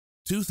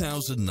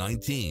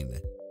2019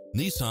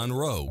 Nissan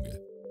Rogue.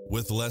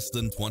 With less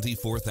than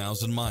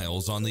 24,000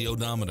 miles on the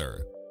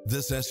odometer,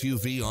 this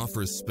SUV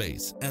offers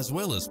space as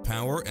well as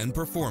power and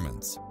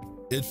performance.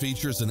 It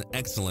features an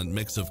excellent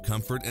mix of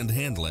comfort and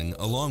handling,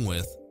 along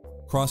with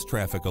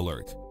cross-traffic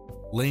alert,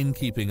 lane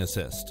keeping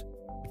assist,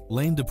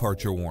 lane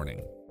departure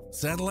warning,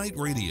 satellite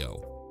radio,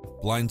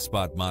 blind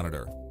spot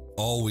monitor,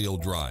 all-wheel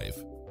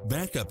drive,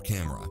 backup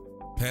camera,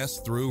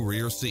 pass-through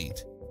rear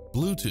seat,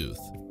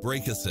 Bluetooth,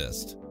 brake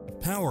assist,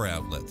 power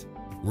outlet,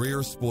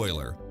 rear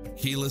spoiler,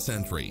 keyless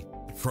entry,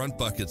 front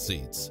bucket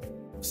seats,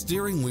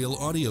 steering wheel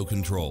audio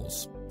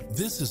controls.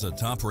 This is a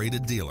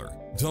top-rated dealer.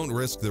 Don't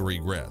risk the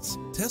regrets.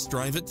 Test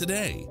drive it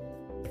today.